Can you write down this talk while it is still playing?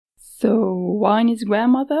So, Winnie's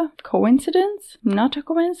grandmother? Coincidence? Not a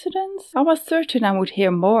coincidence? I was certain I would hear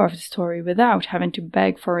more of the story without having to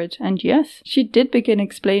beg for it, and yes, she did begin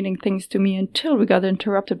explaining things to me until we got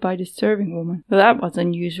interrupted by the serving woman. That was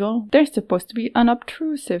unusual. They're supposed to be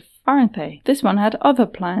unobtrusive, aren't they? This one had other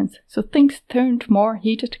plans, so things turned more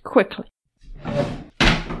heated quickly.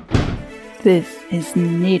 This is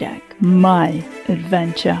Nadec, my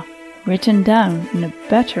adventure, written down in a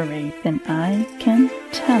better way than I can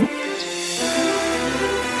tell it.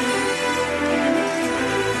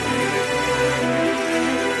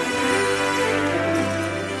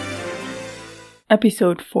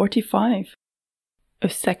 Episode 45. A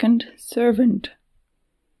Second Servant.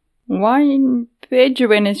 Why,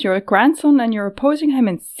 Pagewyn is your grandson and you're opposing him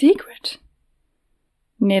in secret?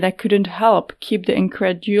 Nadec couldn't help keep the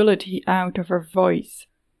incredulity out of her voice.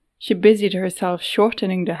 She busied herself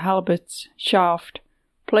shortening the halbert's shaft,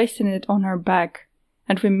 placing it on her back,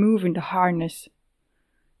 and removing the harness.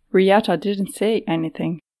 Rietta didn't say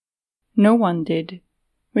anything. No one did,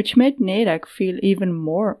 which made Nadec feel even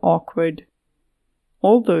more awkward.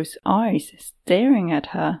 All those eyes staring at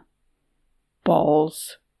her.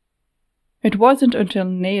 Balls. It wasn't until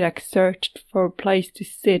Nadec searched for a place to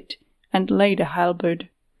sit and lay the halberd.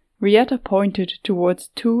 Rietta pointed towards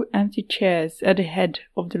 2 empty chairs at the head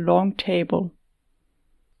of the long table.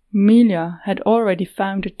 Melia had already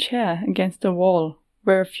found a chair against the wall,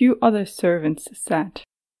 where a few other servants sat.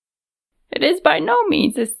 "It is by no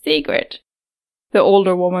means a secret." The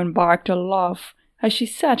older woman barked a laugh as she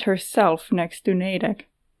sat herself next to Nadec.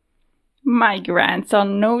 "My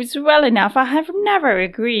grandson knows well enough I have never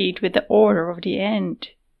agreed with the order of the end,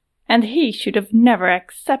 and he should have never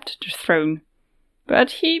accepted the throne.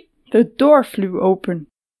 But The door flew open.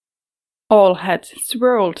 All heads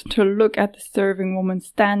swirled to look at the serving woman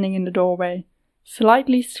standing in the doorway,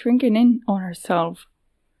 slightly shrinking in on herself.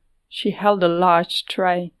 She held a large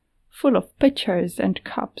tray, full of pitchers and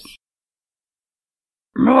cups.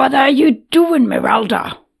 "What are you doing,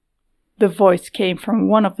 Miralda?" The voice came from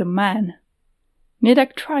one of the men.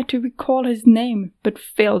 Nadec tried to recall his name, but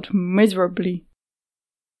failed miserably.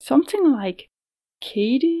 Something like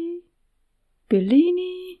Katie?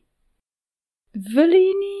 Bellini?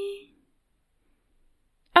 Vellini?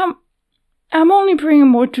 I'm only bringing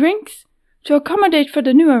more drinks to accommodate for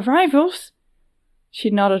the new arrivals." She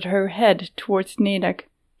nodded her head towards Nadec,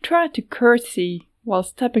 tried to curtsy while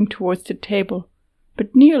stepping towards the table,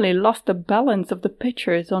 but nearly lost the balance of the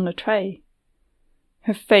pitchers on the tray.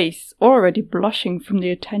 Her face, already blushing from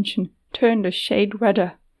the attention, turned a shade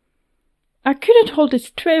redder. "I couldn't hold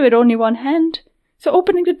this tray with only one hand, so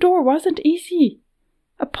opening the door wasn't easy.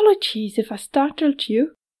 Apologies if I startled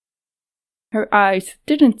you." Her eyes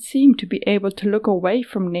didn't seem to be able to look away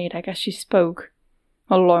from Nadec as she spoke.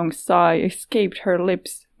 A long sigh escaped her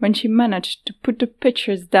lips when she managed to put the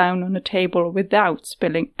pitchers down on the table without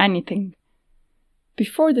spilling anything.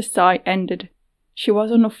 Before the sigh ended, she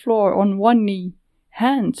was on the floor on one knee,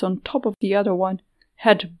 hands on top of the other one,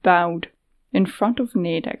 head bowed, in front of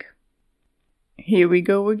Nadec. "Here we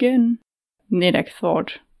go again," Nadec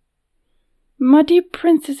thought. "My dear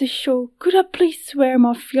Princess Isho, could I please swear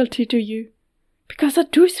my fealty to you? Because I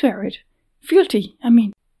do swear it. Fealty, I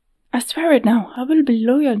mean. I swear it now, I will be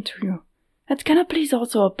loyal to you. And can I please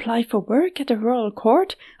also apply for work at the royal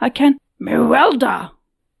court? I can—" "Miralda!"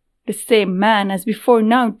 The same man as before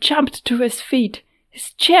now jumped to his feet,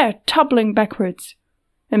 his chair toppling backwards.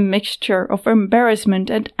 A mixture of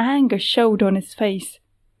embarrassment and anger showed on his face.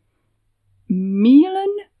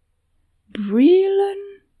 "Milan?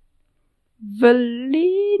 Brelan?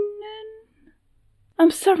 Valinen?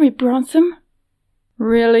 I'm sorry, Bronson."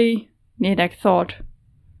 "Really?" Nadec thought.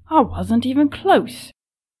 "I wasn't even close."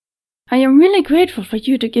 "I am really grateful for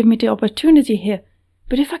you to give me the opportunity here,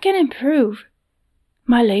 but if I can improve—"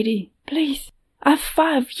 "My lady, please, I have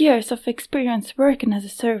 5 years of experience working as a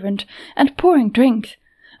servant and pouring drinks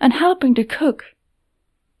and helping the cook.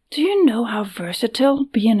 Do you know how versatile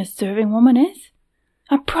being a serving woman is?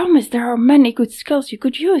 I promise there are many good skills you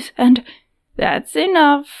could use, and—" "That's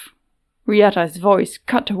enough." Rietta's voice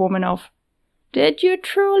cut the woman off. "Did you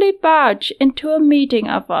truly barge into a meeting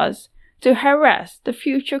of us to harass the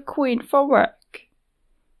future queen for work,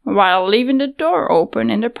 while leaving the door open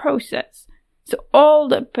in the process, so all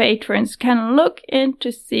the patrons can look in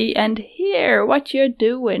to see and hear what you're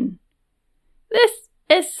doing? This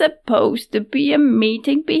is supposed to be a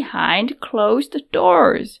meeting behind closed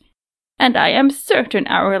doors, and I am certain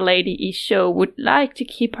our Lady Isho would like to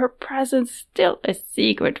keep her presence still a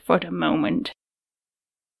secret for the moment."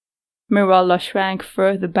 Miralda shrank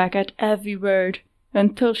further back at every word,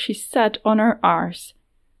 until she sat on her arse,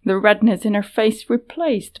 the redness in her face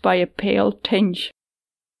replaced by a pale tinge.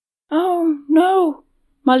 "Oh, no,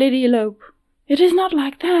 my Lady Elope, it is not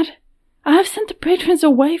like that. I have sent the patrons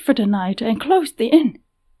away for the night and closed the inn."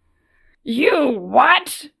 "You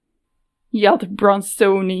what?" yelled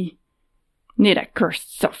Bronzoni. Nadec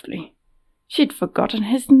cursed softly. She'd forgotten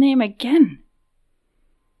his name again.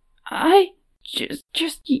 "I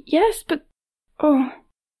yes, but oh."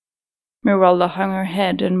 Miralda hung her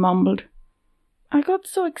head and mumbled. "I got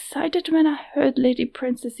so excited when I heard Lady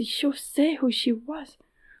Princess Ichot say who she was.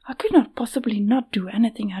 I could not possibly not do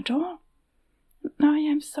anything at all. I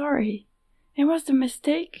am sorry. It was a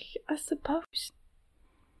mistake, I suppose."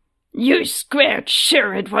 "You squared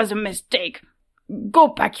sure it was a mistake. Go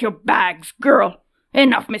pack your bags, girl.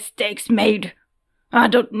 Enough mistakes made. I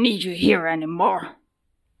don't need you here anymore."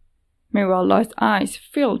 Miralda's eyes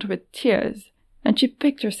filled with tears, and she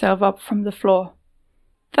picked herself up from the floor.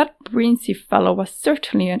 That Brinsey fellow was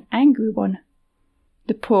certainly an angry one.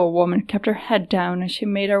 The poor woman kept her head down as she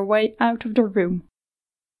made her way out of the room.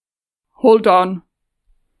 "Hold on,"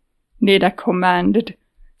 Nadec commanded,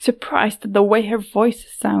 surprised at the way her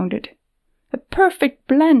voice sounded. A perfect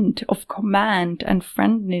blend of command and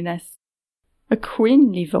friendliness. A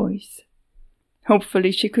queenly voice.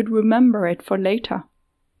 Hopefully she could remember it for later.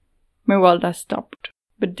 Miralda stopped,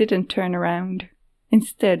 but didn't turn around.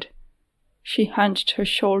 Instead, she hunched her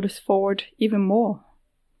shoulders forward even more.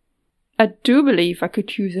 "I do believe I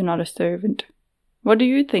could use another servant. What do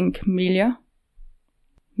you think, Melia?"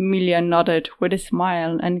 Melia nodded with a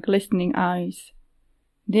smile and glistening eyes.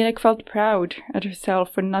 Nadec felt proud at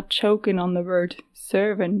herself for not choking on the word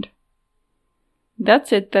servant.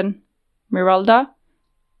 "That's it then, Miralda.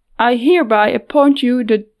 I hereby appoint you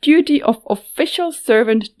the duty of official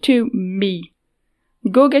servant to me.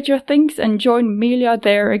 Go get your things and join Melia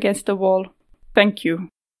there against the wall. Thank you."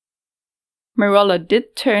 Miralda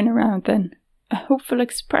did turn around then, a hopeful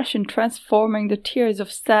expression transforming the tears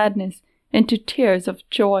of sadness into tears of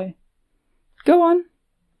joy. "Go on."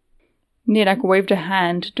 Nadec waved a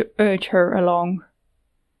hand to urge her along.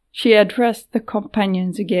 She addressed the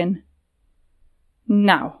companions again.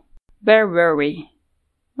 "Now, where were we?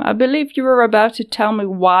 I believe you were about to tell me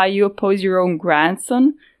why you oppose your own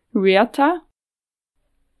grandson, Riata?"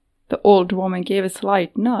 The old woman gave a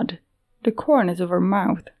slight nod, the corners of her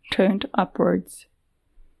mouth turned upwards.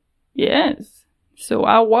 "Yes, so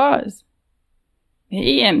I was.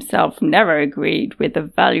 He himself never agreed with the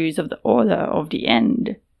values of the Order of the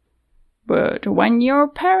End. But when your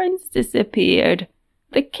parents disappeared,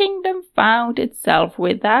 the kingdom found itself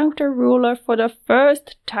without a ruler for the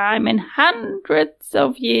first time in hundreds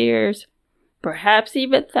of years, perhaps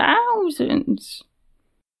even thousands.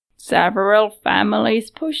 Several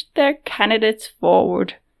families pushed their candidates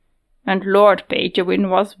forward, and Lord Pagewyn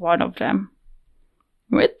was one of them,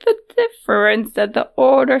 with the difference that the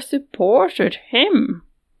Order supported him.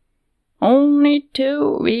 Only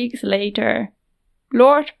 2 weeks later,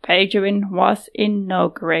 Lord Pagewyn was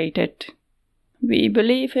inaugurated. We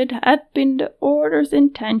believe it had been the Order's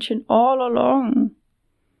intention all along.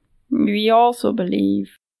 We also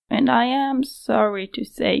believe, and I am sorry to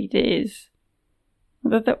say this,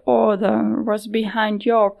 that the Order was behind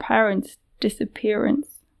your parents'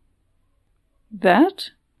 disappearance."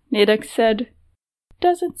 "That," Nadec said,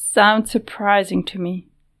 "doesn't sound surprising to me.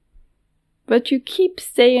 But you keep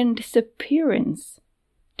saying disappearance.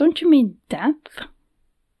 Don't you mean death?"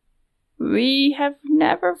 "We have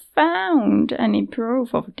never found any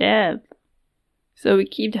proof of death, so we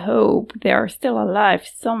keep hope they are still alive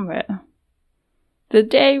somewhere. The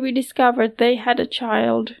day we discovered they had a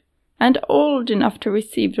child, and old enough to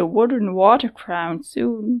receive the wooden water crown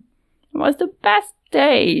soon, was the best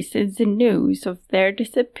day since the news of their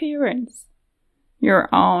disappearance. Your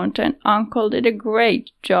aunt and uncle did a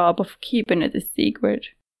great job of keeping it a secret,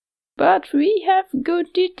 but we have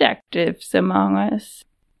good detectives among us."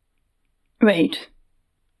 "Wait,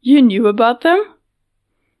 you knew about them?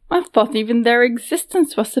 I thought even their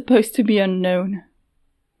existence was supposed to be unknown."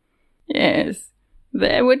 "Yes,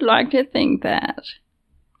 they would like to think that."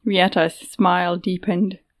 Rieta's smile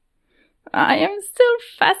deepened. "I am still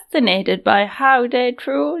fascinated by how they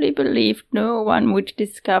truly believed no one would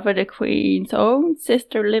discover the Queen's own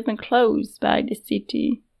sister living close by the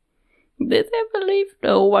city. Did they believe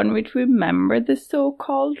no one would remember the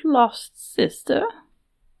so-called lost sister?"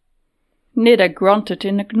 Nadec grunted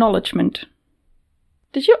in acknowledgement.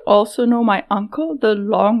 "Did you also know my uncle, the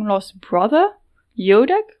long-lost brother,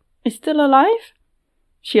 Yodek, is still alive?"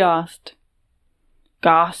 she asked.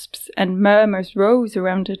 Gasps and murmurs rose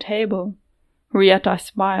around the table. Rieta's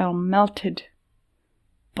smile melted.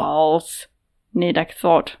 "Balls," Nadec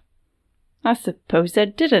thought. I suppose I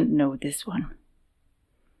didn't know this one.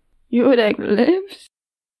 Nadec lives?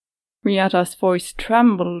 Riata's voice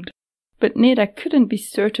trembled, but Nadec couldn't be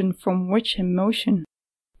certain from which emotion.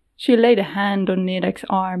 She laid a hand on Nadec's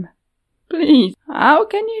arm. Please, how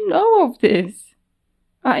can you know of this?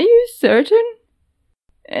 Are you certain?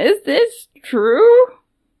 Is this true?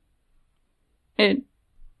 It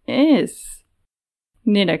is,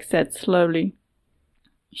 Nadec said slowly.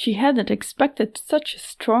 She hadn't expected such a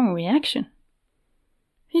strong reaction.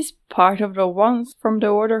 He's part of the ones from the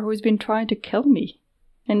order who's been trying to kill me,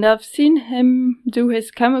 and I've seen him do his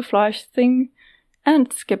camouflage thing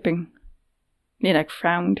and skipping. Nadec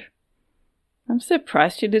frowned. I'm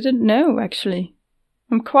surprised you didn't know, actually.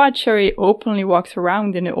 I'm quite sure he openly walks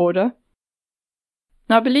around in the order.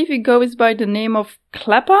 I believe he goes by the name of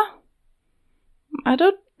Clapper? I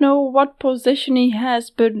don't know what position he has,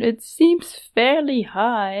 but it seems fairly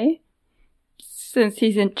high, since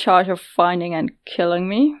he's in charge of finding and killing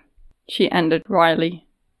me, she ended wryly.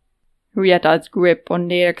 Riata's grip on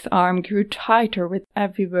Nadec's arm grew tighter with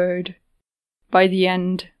every word. By the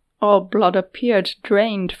end, all blood appeared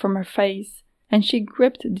drained from her face, and she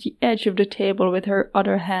gripped the edge of the table with her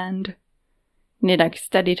other hand. Nadec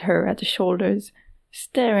steadied her at the shoulders,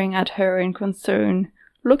 staring at her in concern,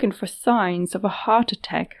 looking for signs of a heart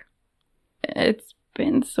attack. It's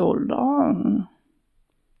been so long,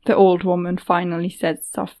 the old woman finally said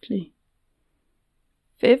softly.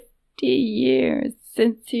 50 years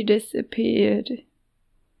since you disappeared.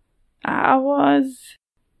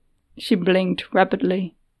 She blinked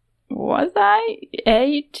rapidly. Was I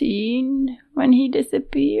 18 when he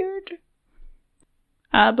disappeared?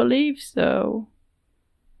 I believe so.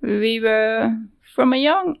 We were, from a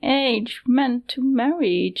young age, meant to marry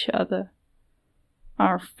each other.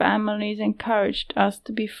 Our families encouraged us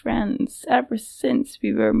to be friends ever since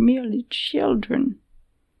we were merely children.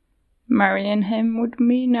 Marrying him would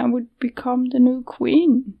mean I would become the new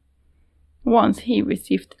queen, once he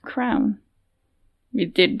received the crown. We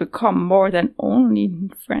did become more than only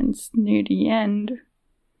friends near the end.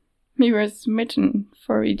 We were smitten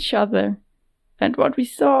for each other, and what we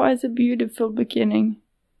saw as a beautiful beginning.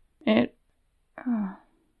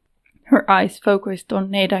 Her eyes focused on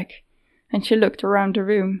Nadec, and she looked around the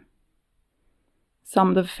room. Some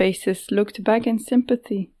of the faces looked back in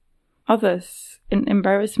sympathy, others in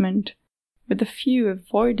embarrassment, with a few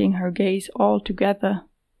avoiding her gaze altogether.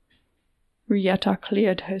 Riata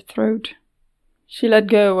cleared her throat. She let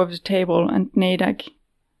go of the table, and Nadec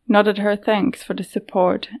nodded her thanks for the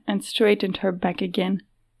support and straightened her back again,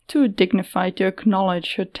 too dignified to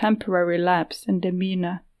acknowledge her temporary lapse in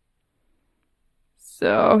demeanor.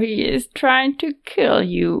 So he is trying to kill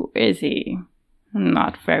you, is he?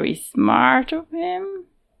 Not very smart of him.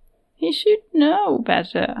 He should know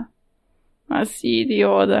better. I see the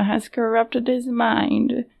order has corrupted his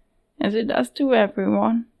mind, as it does to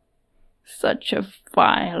everyone. Such a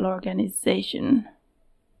vile organization.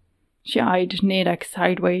 She eyed Nadec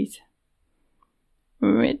sideways.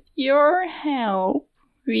 With your help,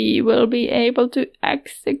 we will be able to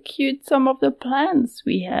execute some of the plans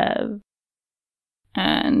we have.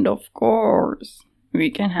 And of course,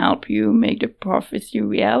 we can help you make the prophecy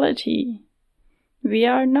reality. We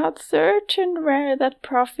are not certain where that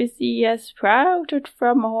prophecy has sprouted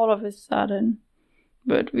from all of a sudden,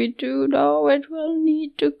 but we do know it will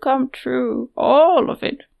need to come true, all of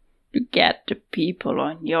it, to get the people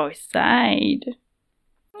on your side.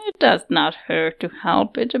 It does not hurt to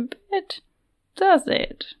help it a bit, does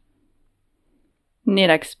it?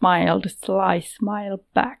 Nadec smiled a sly smile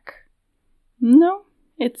back. No,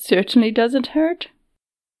 it certainly doesn't hurt,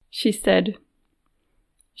 she said.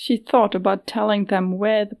 She thought about telling them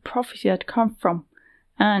where the prophecy had come from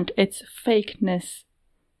and its fakeness,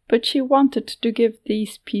 but she wanted to give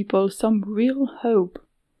these people some real hope.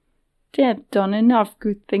 They had done enough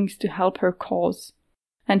good things to help her cause,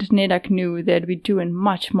 and Nadec knew they'd be doing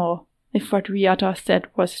much more if what Riata said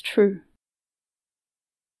was true.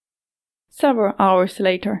 Several hours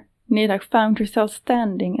later, Nadec found herself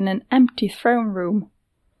standing in an empty throne room.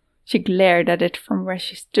 She glared at it from where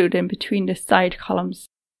she stood in between the side columns.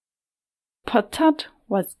 Patat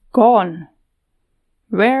was gone.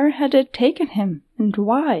 Where had it taken him, and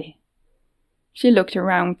why? She looked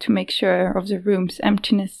around to make sure of the room's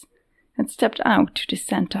emptiness, and stepped out to the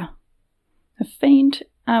center. A faint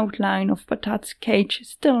outline of Patat's cage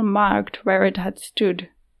still marked where it had stood.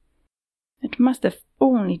 It must have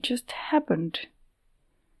only just happened.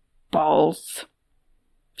 Balls!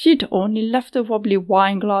 She'd only left the wobbly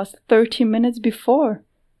wine glass 30 minutes before.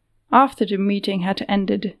 After the meeting had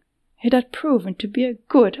ended, it had proven to be a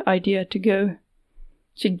good idea to go.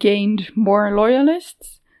 She gained more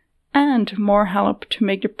loyalists, and more help to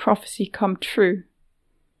make the prophecy come true.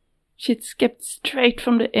 She'd skipped straight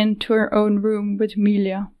from the inn to her own room with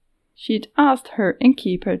Melia. She'd asked her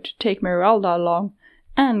innkeeper to take Meralda along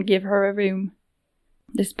and give her a room.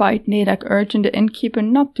 Despite Nadec urging the innkeeper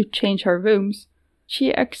not to change her rooms, she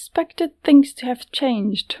expected things to have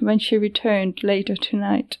changed when she returned later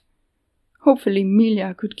tonight. Hopefully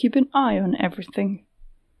Melia could keep an eye on everything.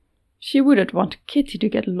 She wouldn't want Kitty to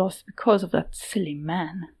get lost because of that silly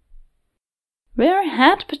man. Where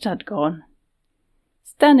had Patat gone?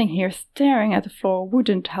 Standing here staring at the floor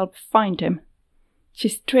wouldn't help find him. She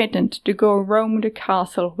straightened to go roam the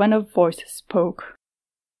castle when a voice spoke.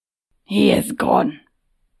 He is gone.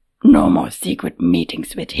 No more secret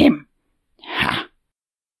meetings with him. Ha!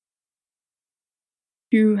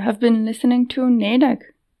 You have been listening to Nadec,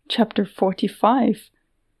 Chapter 45,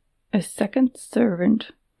 A Second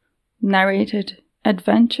Servant. Narrated,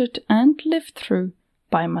 adventured and lived through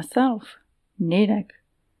by myself, Nadec.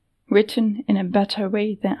 Written in a better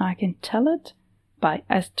way than I can tell it by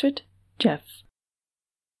Astrid, Jeff.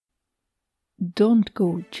 Don't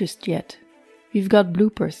go just yet. We've got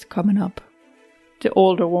bloopers coming up. The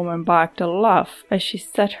older woman barked a laugh as she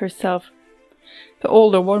set herself. The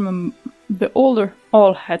older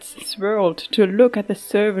all heads swirled to look at the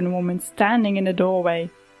servant woman standing in the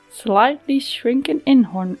doorway, slightly shrinking in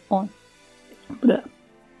on. Bleh.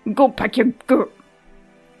 Go back, you girl.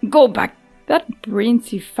 Go back. That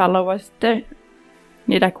breensy fellow was there.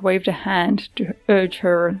 Nadec waved a hand to urge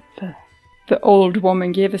her. The old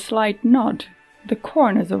woman gave a slight nod.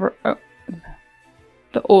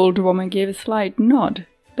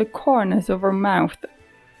 The corners of her mouth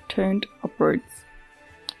turned upwards.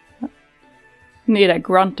 Nadec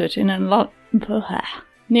grunted in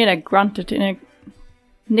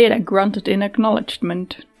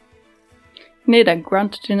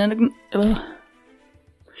acknowledgement.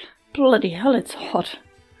 Bloody hell, it's hot.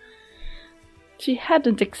 She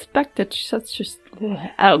hadn't expected such a...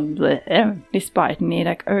 Despite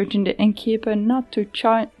Nadec urging the innkeeper not to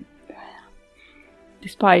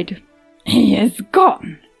He is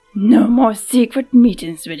gone. No more secret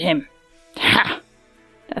meetings with him. Ha!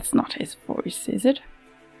 That's not his voice, is it?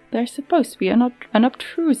 They're supposed to be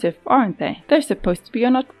unobtrusive, aren't they? They're supposed to be